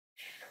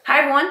Hi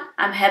everyone,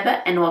 I'm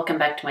Heba and welcome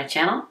back to my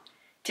channel.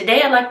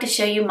 Today I'd like to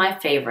show you my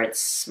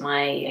favorites.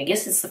 I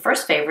guess it's the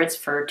first favorites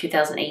for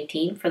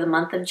 2018 for the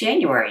month of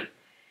January.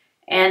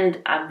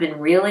 And I've been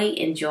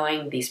really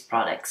enjoying these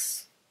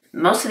products.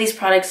 Most of these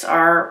products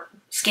are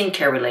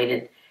skincare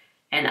related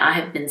and I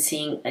have been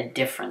seeing a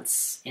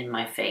difference in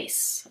my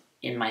face,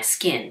 in my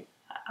skin.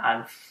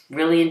 I've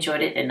really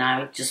enjoyed it and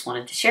I just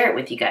wanted to share it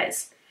with you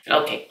guys.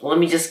 Okay, let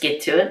me just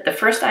get to it. The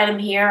first item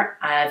here,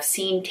 I've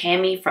seen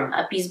Tammy from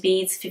Uppy's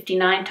Beads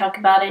 59 talk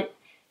about it.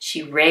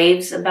 She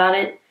raves about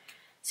it.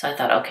 So I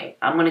thought, okay,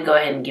 I'm going to go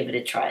ahead and give it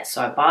a try.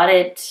 So I bought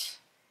it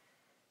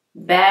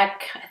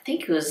back, I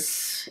think it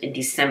was in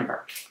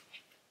December.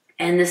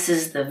 And this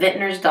is the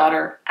Vintner's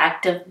Daughter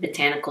Active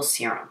Botanical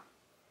Serum.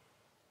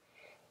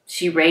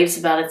 She raves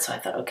about it, so I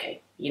thought,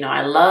 okay.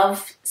 I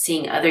love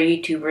seeing other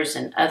YouTubers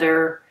and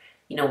other,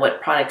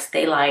 what products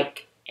they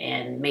like,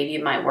 and maybe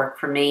it might work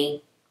for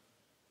me.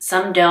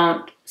 Some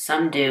don't,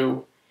 some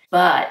do,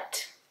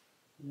 but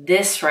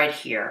this right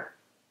here,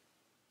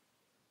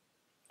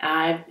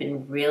 I've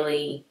been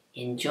really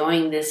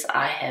enjoying this.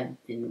 I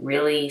have been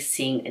really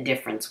seeing a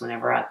difference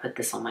whenever I put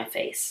this on my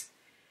face.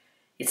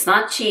 It's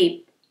not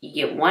cheap. You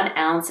get 1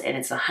 ounce and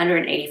it's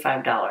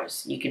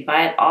 $185. You could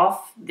buy it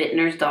off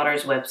Vintner's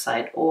Daughter's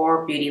website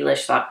or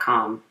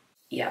beautylish.com.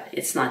 Yeah,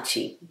 it's not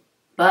cheap,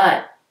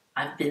 but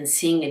I've been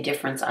seeing a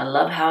difference. I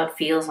love how it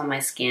feels on my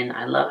skin.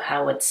 I love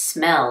how it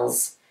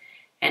smells.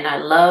 And I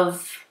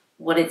love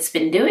what it's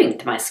been doing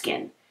to my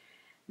skin.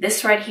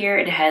 This right here,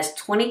 it has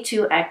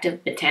 22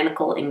 active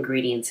botanical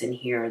ingredients in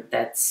here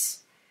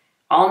that's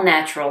all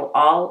natural,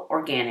 all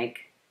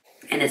organic,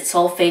 and it's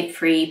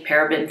sulfate-free,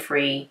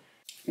 paraben-free.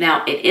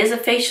 Now, it is a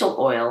facial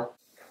oil.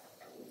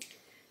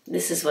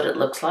 This is what it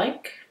looks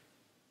like.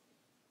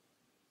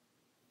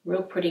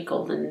 Real pretty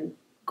golden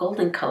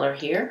color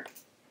here.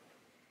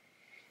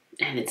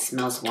 And it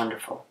smells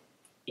wonderful.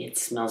 It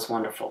smells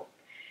wonderful.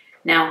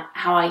 Now,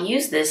 how I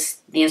use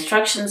this, the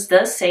instructions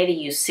does say to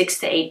use 6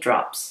 to 8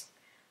 drops.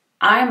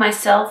 I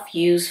myself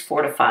use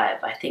 4 to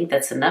 5. I think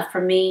that's enough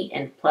for me,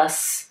 and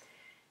plus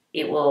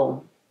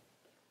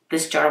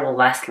this jar will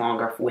last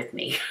longer with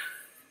me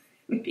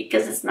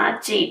because it's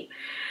not cheap.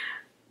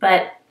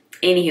 But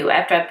anywho,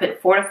 after I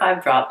put 4 to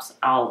 5 drops,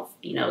 I'll,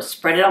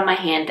 spread it on my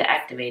hand to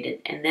activate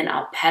it, and then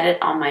I'll pat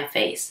it on my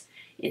face.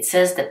 It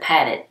says to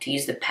pat it, to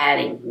use the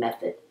patting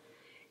method.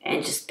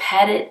 And just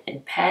pat it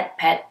and pat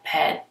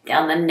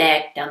down the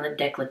neck, down the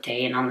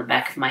décolleté, and on the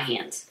back of my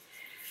hands.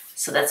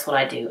 So that's what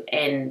I do.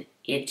 And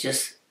it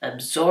just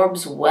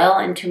absorbs well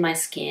into my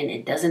skin.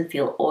 It doesn't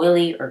feel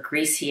oily or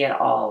greasy at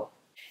all.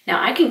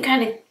 Now I can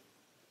kind of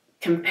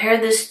compare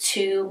this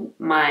to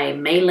my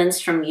May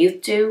Lindstrom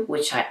Youth Dew,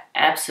 which I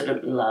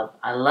absolutely love.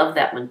 I love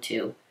that one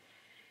too.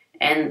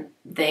 And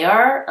they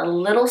are a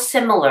little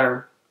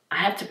similar. I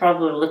have to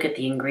probably look at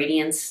the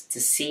ingredients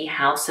to see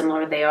how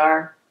similar they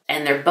are.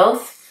 And they're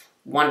both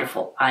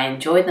wonderful. I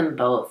enjoy them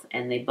both,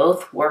 and they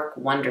both work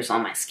wonders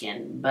on my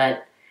skin.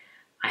 But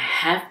I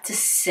have to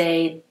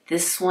say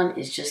this one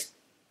is just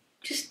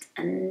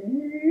a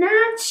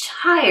notch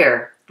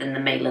higher than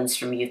the May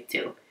Lindstrom Youth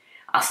Dew.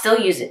 I'll still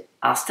use it.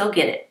 I'll still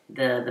get it,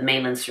 the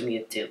May Lindstrom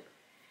Youth Dew.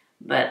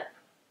 But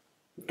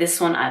this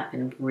one I've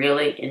been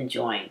really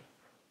enjoying.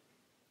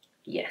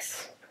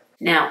 Yes.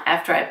 Now,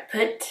 after I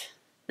put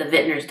the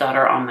Vintner's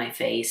Daughter on my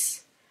face,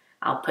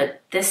 I'll put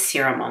this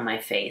serum on my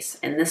face.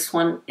 And this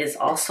one is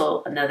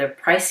also another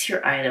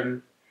pricier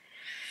item.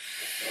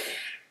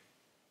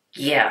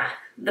 Yeah,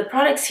 the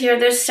products here,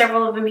 there's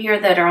several of them here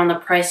that are on the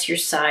pricier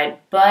side,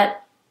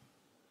 but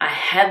I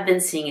have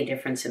been seeing a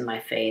difference in my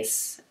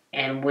face.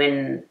 And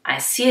when I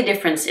see a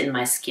difference in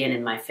my skin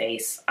and my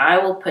face, I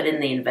will put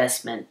in the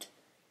investment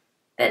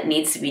that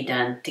needs to be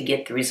done to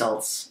get the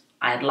results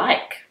I'd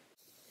like.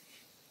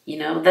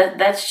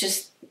 That's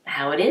just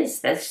how it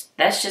is. That's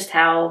just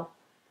how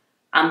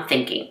I'm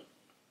thinking.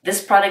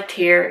 This product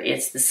here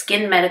is the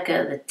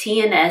Skinmedica, the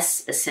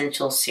TNS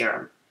Essential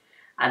Serum.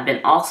 I've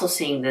been also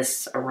seeing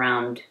this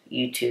around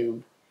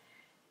YouTube.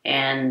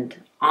 And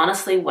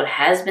honestly, what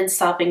has been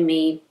stopping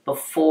me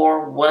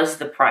before was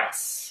the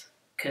price.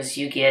 Because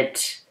you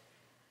get,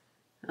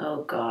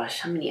 oh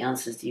gosh, how many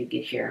ounces do you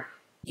get here?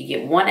 You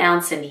get 1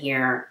 ounce in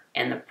here,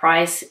 and the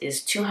price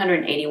is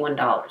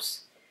 $281.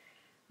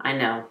 I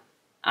know.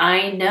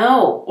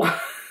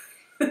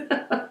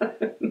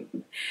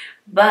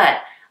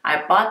 But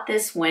I bought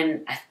this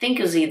when I think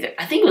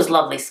it was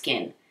Lovely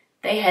Skin.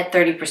 They had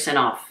 30%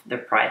 off their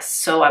price.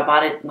 So I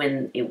bought it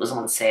when it was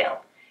on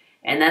sale.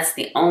 And that's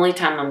the only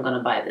time I'm going to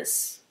buy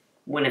this,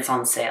 when it's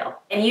on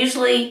sale. And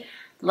usually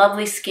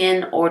Lovely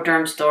Skin or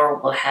Dermstore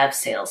will have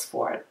sales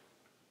for it.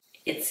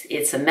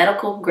 It's a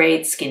medical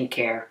grade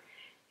skincare,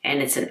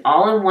 and it's an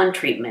all-in-one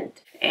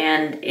treatment.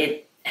 And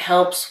it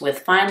helps with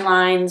fine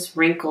lines,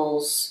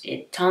 wrinkles,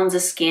 it tones the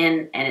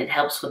skin, and it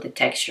helps with the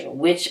texture,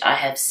 which I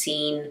have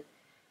seen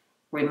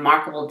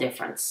remarkable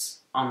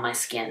difference on my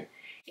skin.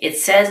 It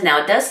says,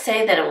 now it does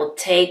say that it will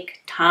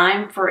take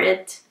time for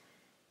you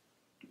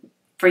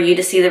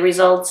to see the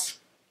results,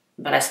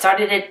 but I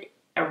started it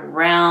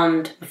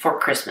around before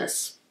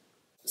Christmas.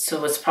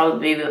 So it's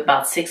probably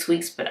about 6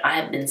 weeks, but I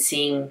have been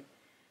seeing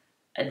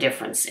a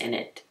difference in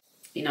it.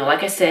 You know,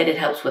 like I said, it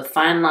helps with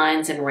fine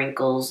lines and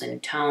wrinkles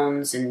and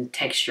tones and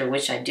texture,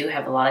 which I do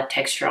have a lot of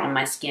texture on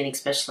my skin,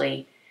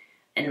 especially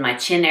in my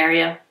chin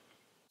area.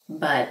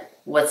 But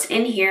what's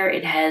in here,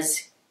 it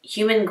has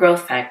human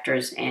growth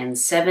factors and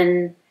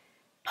 7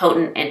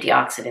 potent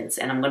antioxidants.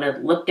 And I'm going to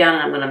look down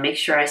and I'm going to make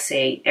sure I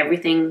say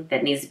everything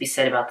that needs to be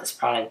said about this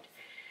product.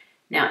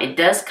 Now, it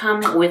does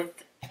come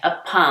with a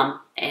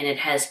pump, and it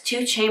has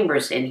 2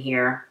 chambers in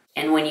here.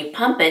 And when you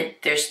pump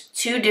it, there's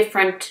 2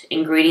 different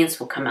ingredients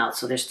will come out.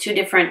 So there's 2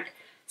 different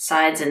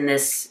sides in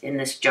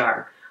this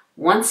jar.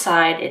 One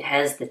side, it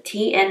has the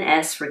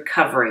TNS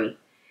recovery,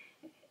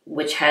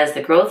 which has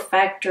the growth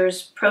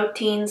factors,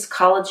 proteins,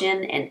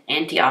 collagen, and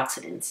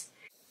antioxidants.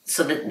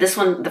 So this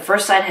one, the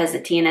first side has the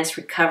TNS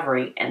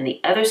recovery, and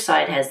the other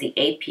side has the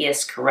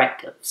APS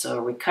corrective. So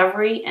a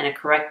recovery and a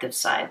corrective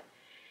side.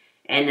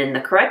 And in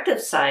the corrective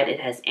side,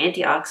 it has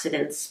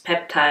antioxidants,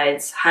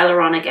 peptides,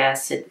 hyaluronic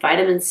acid,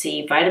 vitamin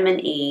C,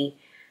 vitamin E,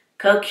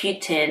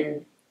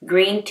 CoQ10,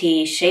 green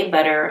tea, shea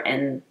butter,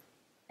 and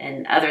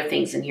other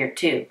things in here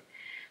too.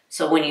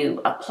 So when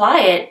you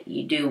apply it,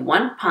 you do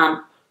 1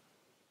 pump,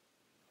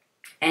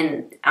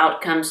 and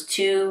out comes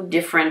 2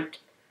 different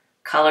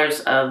colors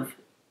of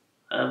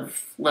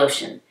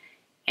lotion.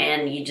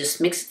 And you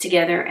just mix it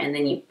together, and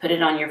then you put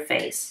it on your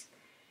face.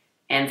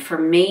 And for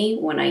me,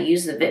 when I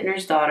use the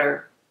Vintner's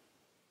Daughter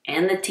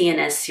and the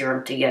TNS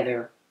serum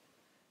together,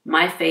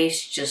 my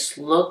face just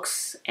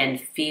looks and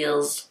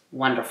feels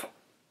wonderful.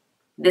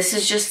 This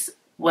is just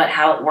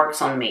how it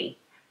works on me.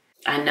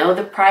 I know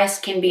the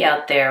price can be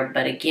out there,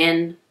 but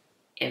again,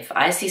 if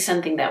I see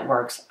something that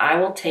works, I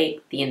will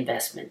take the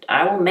investment.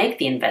 I will make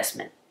the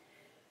investment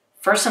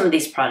for some of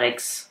these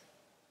products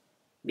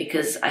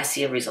because I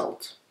see a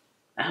result.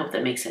 I hope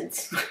that makes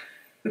sense.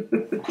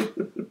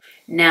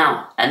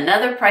 Now,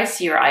 another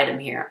pricier item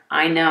here.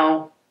 I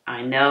know.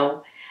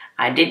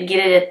 I did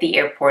get it at the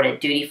airport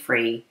at duty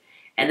free,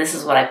 and this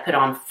is what I put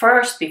on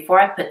first before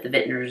I put the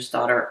Vintner's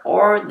Daughter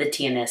or the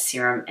TNS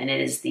serum, and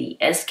it is the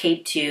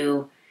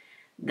SK2,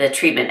 the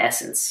treatment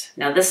essence.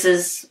 Now this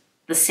is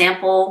the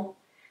sample,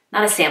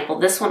 not a sample,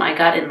 this one I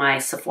got in my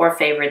Sephora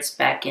favorites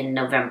back in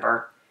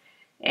November,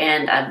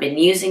 and I've been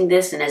using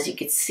this, and as you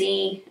can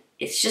see,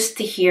 it's just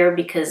to here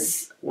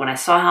because when I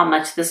saw how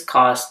much this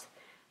cost,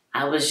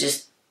 I was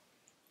just,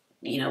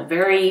 you know,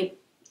 very,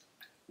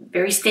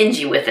 very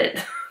stingy with it.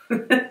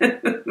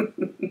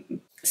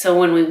 So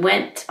when we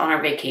went on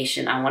our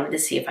vacation, I wanted to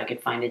see if I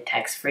could find it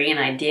tax-free, and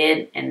I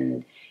did,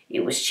 and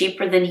it was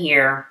cheaper than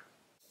here.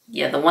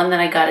 Yeah, the one that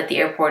I got at the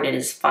airport, it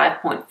is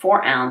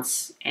 5.4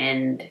 ounce,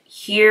 and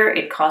here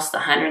it cost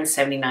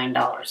 $179.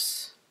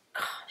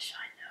 Gosh,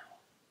 I know.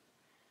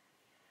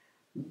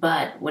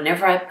 But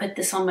whenever I put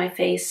this on my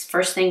face,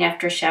 first thing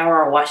after a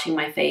shower or washing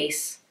my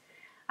face,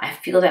 I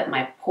feel that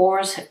my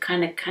pores have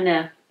kind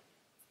of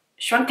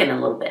shrunken a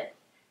little bit.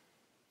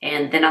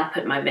 And then I'll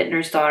put my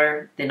Vintner's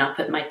Daughter, then I'll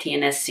put my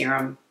TNS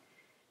serum,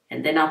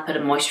 and then I'll put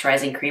a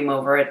moisturizing cream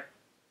over it.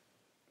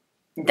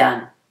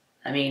 Done.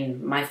 I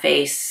mean, my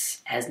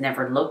face has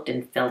never looked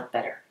and felt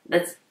better.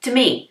 That's, to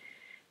me,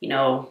 you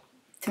know,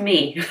 to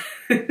me.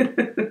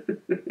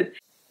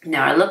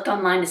 Now, I looked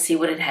online to see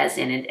what it has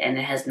in it, and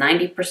it has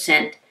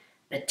 90%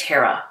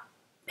 Petera.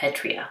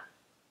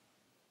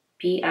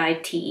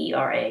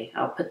 P-I-T-E-R-A.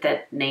 I'll put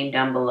that name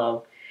down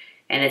below.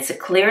 And it's a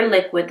clear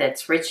liquid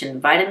that's rich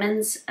in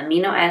vitamins,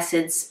 amino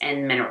acids,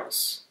 and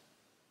minerals.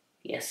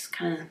 Yes,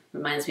 kind of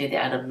reminds me of the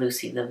Out of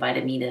Lucy, the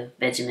Vitamita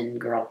Vegemin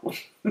girl.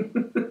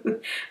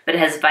 But it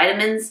has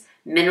vitamins,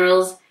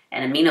 minerals,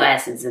 and amino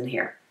acids in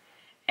here.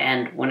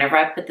 And whenever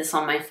I put this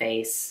on my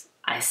face,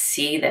 I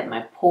see that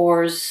my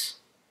pores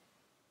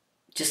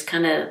just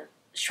kind of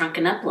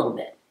shrunken up a little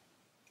bit.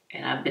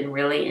 And I've been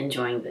really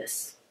enjoying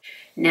this.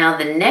 Now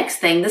the next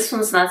thing, this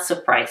one's not so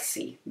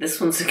pricey.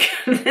 This one's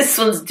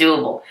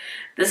doable.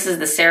 This is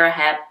the Sarah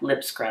Happ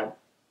Lip Scrub.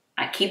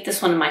 I keep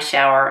this one in my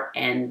shower,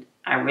 and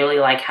I really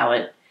like how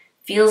it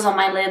feels on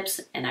my lips,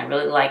 and I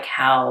really like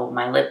how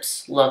my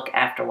lips look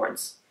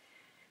afterwards.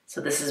 So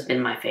this has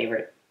been my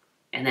favorite.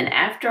 And then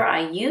after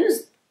I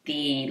use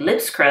the lip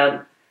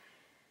scrub,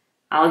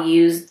 I'll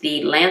use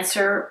the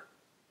Lancer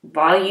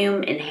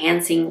Volume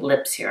Enhancing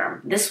Lip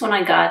Serum. This one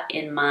I got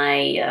in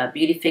my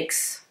Beauty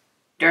Fix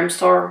Derm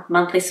Store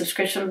monthly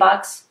subscription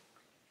box.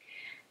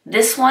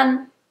 This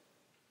one,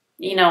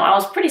 you know, I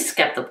was pretty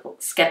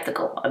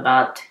skeptical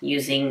about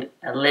using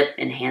a lip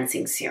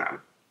enhancing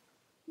serum.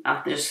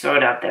 I'll just throw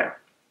it out there.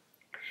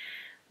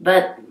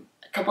 But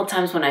a couple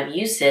times when I've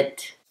used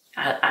it,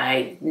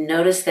 I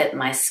noticed that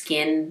my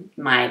skin,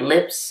 my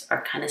lips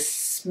are kind of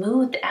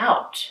smoothed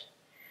out.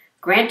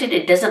 Granted,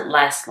 it doesn't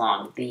last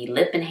long. The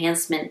lip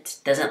enhancement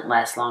doesn't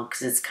last long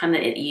because it's kind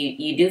of,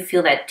 you do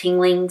feel that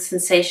tingling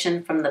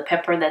sensation from the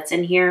pepper that's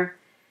in here.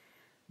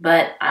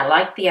 But I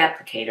like the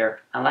applicator.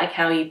 I like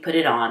how you put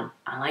it on.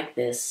 I like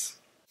this.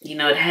 You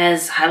know, it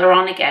has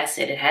hyaluronic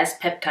acid, it has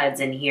peptides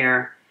in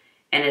here,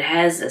 and it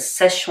has a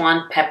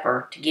Szechuan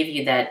pepper to give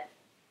you that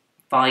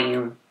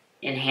volume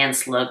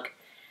enhanced look.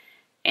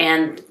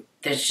 And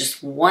there's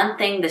just one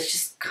thing that's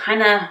just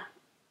kind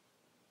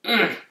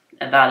of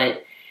about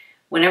it.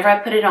 Whenever I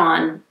put it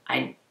on,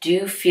 I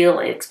do feel,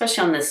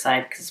 especially on this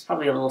side, because it's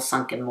probably a little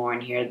sunken more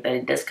in here, that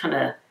it does kind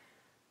of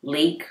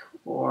leak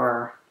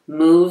or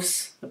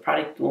moves. The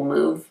product will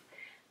move.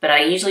 But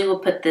I usually will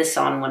put this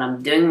on when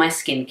I'm doing my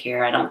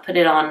skincare. I don't put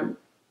it on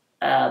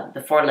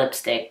before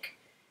lipstick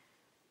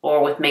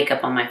or with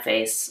makeup on my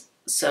face.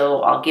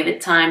 So I'll give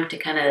it time to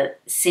kind of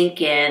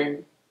sink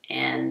in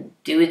and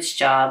do its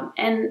job.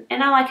 And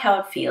I like how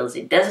it feels.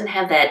 It doesn't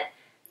have that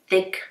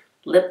thick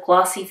lip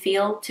glossy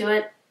feel to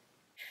it.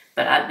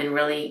 But I've been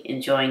really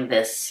enjoying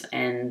this,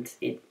 and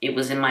it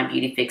was in my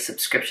Beauty Fix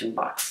subscription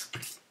box.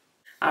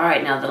 All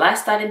right, now the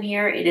last item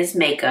here, it is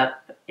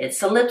makeup.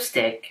 It's a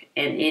lipstick,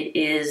 and it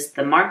is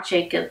the Marc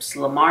Jacobs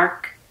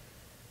Lamarque,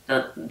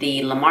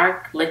 the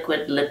Lamarque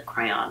Liquid Lip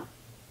Crayon.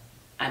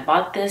 I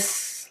bought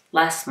this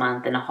last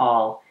month in a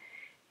haul,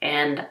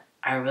 and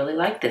I really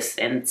like this.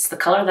 And it's the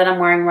color that I'm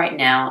wearing right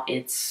now.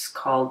 It's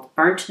called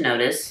Burnt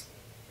Notice,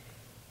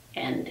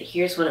 and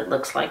here's what it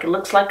looks like. It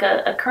looks like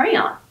a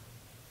crayon.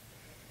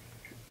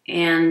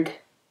 And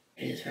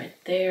it is right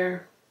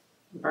there.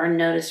 Burn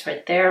Notice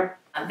right there.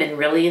 I've been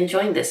really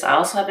enjoying this. I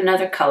also have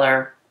another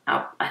color.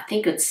 I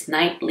think it's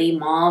Nightly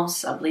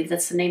Mauves. I believe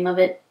that's the name of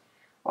it.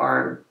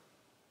 Or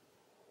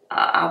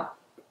I'll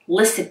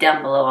list it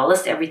down below. I'll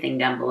list everything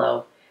down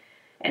below.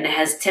 And it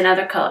has 9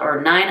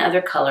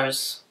 other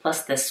colors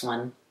plus this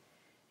one.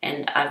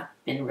 And I've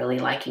been really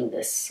liking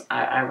this.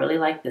 I really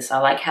like this. I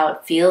like how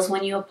it feels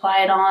when you apply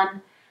it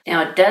on.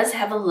 Now it does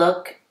have a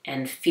look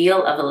and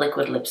feel of a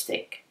liquid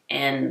lipstick.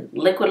 And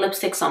liquid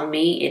lipsticks on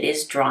me, it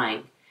is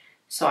drying.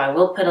 So I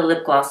will put a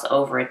lip gloss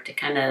over it to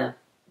kind of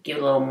give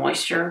a little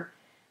moisture.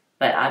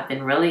 But I've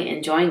been really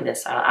enjoying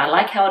this. I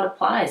like how it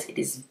applies. It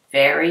is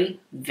very,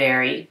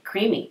 very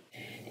creamy.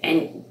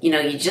 And, you know,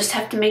 you just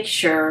have to make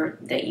sure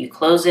that you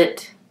close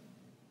it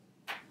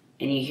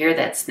and you hear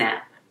that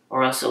snap,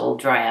 or else it will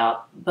dry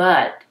out.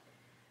 But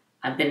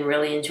I've been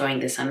really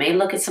enjoying this. I may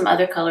look at some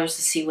other colors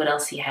to see what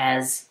else he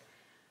has,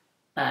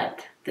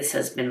 but this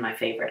has been my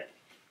favorite.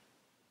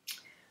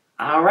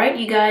 All right,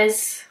 you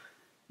guys,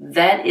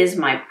 that is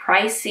my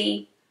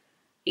pricey,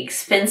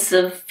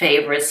 expensive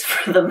favorites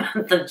for the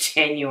month of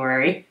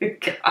January.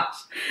 Gosh,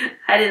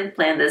 I didn't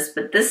plan this,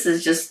 but this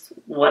is just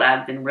what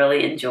I've been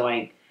really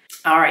enjoying.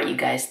 All right, you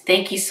guys,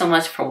 thank you so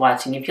much for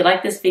watching. If you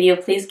like this video,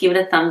 please give it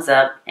a thumbs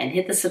up and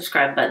hit the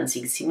subscribe button so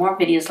you can see more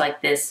videos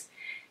like this.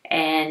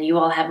 And you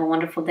all have a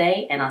wonderful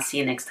day, and I'll see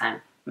you next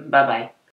time. Bye-bye.